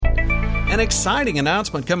An exciting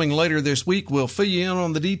announcement coming later this week. We'll fill you in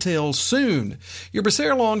on the details soon. Your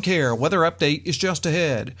Becerra Lawncare weather update is just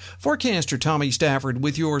ahead. Forecaster Tommy Stafford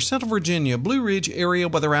with your Central Virginia Blue Ridge area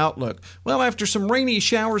weather outlook. Well, after some rainy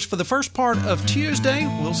showers for the first part of Tuesday,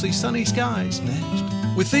 we'll see sunny skies next.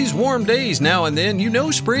 With these warm days now and then, you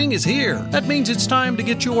know spring is here. That means it's time to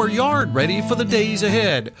get your yard ready for the days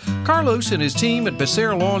ahead. Carlos and his team at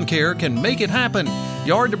Becerra Lawn Care can make it happen.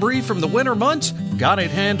 Yard debris from the winter months? Got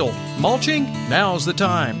it handled. Mulching? Now's the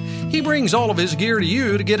time. He brings all of his gear to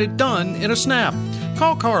you to get it done in a snap.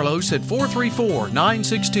 Call Carlos at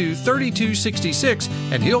 434-962-3266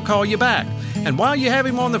 and he'll call you back. And while you have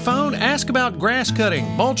him on the phone, ask about grass cutting,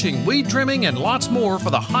 mulching, weed trimming, and lots more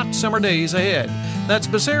for the hot summer days ahead. That's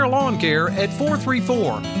Becerra Lawn Care at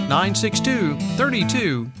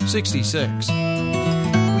 434-962-3266.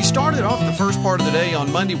 We started off the first part of the day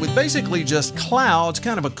on Monday with basically just clouds,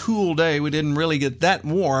 kind of a cool day. We didn't really get that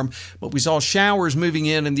warm, but we saw showers moving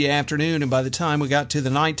in the afternoon, and by the time we got to the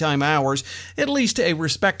nighttime hours, at least a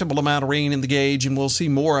respectable amount of rain in the gauge, and we'll see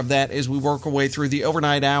more of that as we work our way through the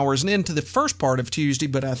overnight hours and into the first part of Tuesday,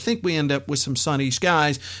 but I think we end up with some sunny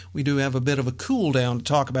skies. We do have a bit of a cool down to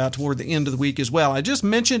talk about toward the end of the week as well. I just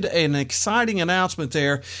mentioned an exciting announcement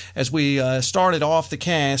there as we started off the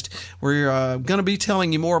cast. We're going to be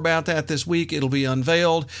telling you more about that this week. It'll be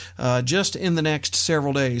unveiled just in the next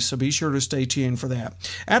several days, so be sure to stay tuned for that.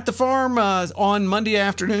 At the farm on Monday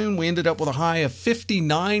afternoon, we ended up with a high of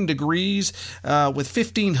 59 degrees with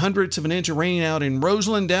 0.15 of an inch of rain out in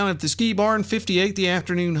Roseland. Down at the ski barn, 58 the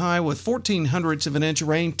afternoon high with 0.14 of an inch of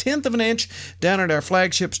rain, 1/10 of an inch down at our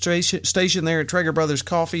flagship station there at Traeger Brothers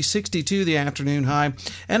Coffee, 62 the afternoon high,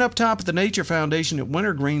 and up top at the Nature Foundation at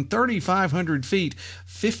Wintergreen, 3,500 feet,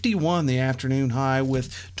 51 the afternoon high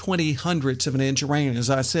with 0.20 of an inch of rain. As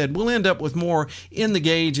I said, we'll end up with more in the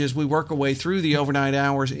gauge as we work our way through the overnight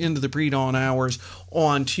hours into the pre-dawn hours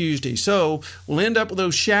on Tuesday. So we'll end up with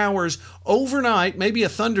those showers overnight, maybe a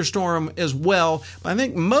thunderstorm as well. I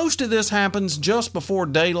think most of this happens just before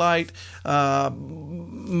daylight,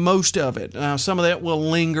 most of it. Now, some of that will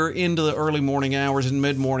linger into the early morning hours and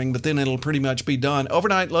mid-morning, but then it'll pretty much be done.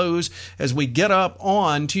 Overnight lows as we get up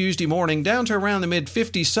on Tuesday morning down to around the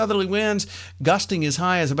mid-50s. Southerly winds gusting as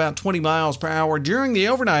high as about 20 miles per hour. During the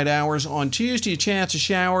overnight hours on Tuesday, a chance of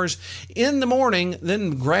showers in the morning,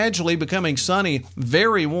 then gradually becoming sunny.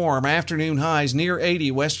 Very warm. Afternoon highs near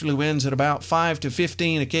 80. Westerly winds at about 5 to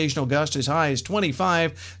 15. Occasional gusts as high as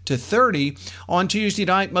 25 to 30. On Tuesday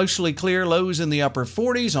night, mostly clear. Lows in the upper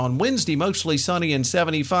 40s. On Wednesday, mostly sunny and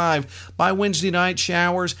 75. By Wednesday night,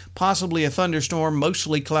 showers, possibly a thunderstorm,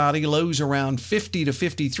 mostly cloudy. Lows around 50 to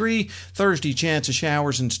 53. Thursday, chance of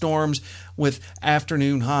showers and storms with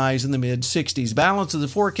afternoon highs in the mid-60s. Balance of the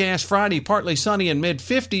forecast: Friday, partly sunny and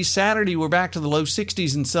mid-50s. Saturday, we're back to the low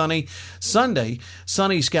 60s and sunny. Sunday,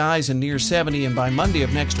 sunny skies and near 70. And by Monday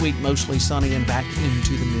of next week, mostly sunny and back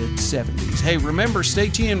into the mid-70s. Hey, remember, stay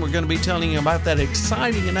tuned. We're going to be telling you about that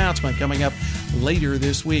exciting announcement coming up later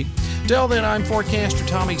this week. Till then, I'm forecaster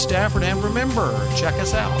Tommy Stafford, and remember, check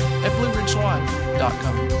us out at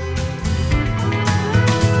BlueRidgeLive.com.